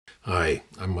Hi,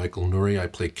 I'm Michael Nuri. I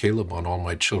play Caleb on All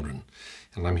My Children,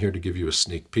 and I'm here to give you a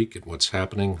sneak peek at what's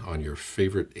happening on your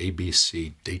favorite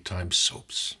ABC daytime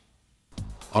soaps.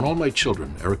 On All My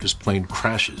Children, Erica's plane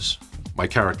crashes. My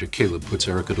character Caleb puts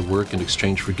Erica to work in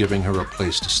exchange for giving her a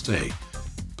place to stay,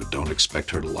 but don't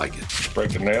expect her to like it.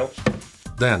 Break the nails?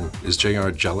 Then, is JR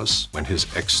jealous when his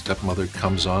ex-stepmother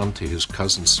comes on to his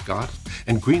cousin Scott?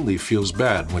 And Greenleaf feels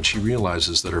bad when she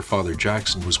realizes that her father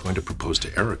Jackson was going to propose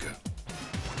to Erica.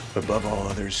 Above all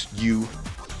others, you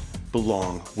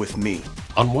belong with me.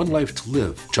 On One Life to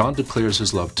Live, John declares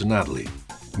his love to Natalie.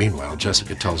 Meanwhile,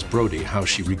 Jessica tells Brody how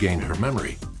she regained her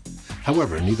memory.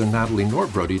 However, neither Natalie nor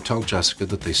Brody tell Jessica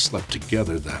that they slept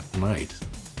together that night.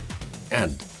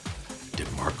 And did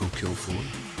Marco kill Ford?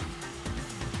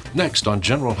 Next, on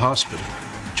General Hospital,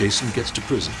 Jason gets to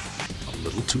prison a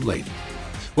little too late.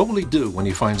 What will he do when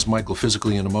he finds Michael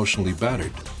physically and emotionally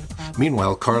battered?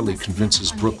 Meanwhile, Carly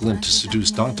convinces Brooklyn to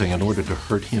seduce Dante in order to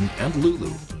hurt him and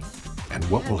Lulu. And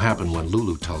what will happen when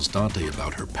Lulu tells Dante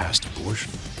about her past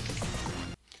abortion?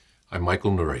 I'm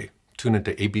Michael Nuri. Tune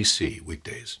into ABC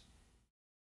weekdays.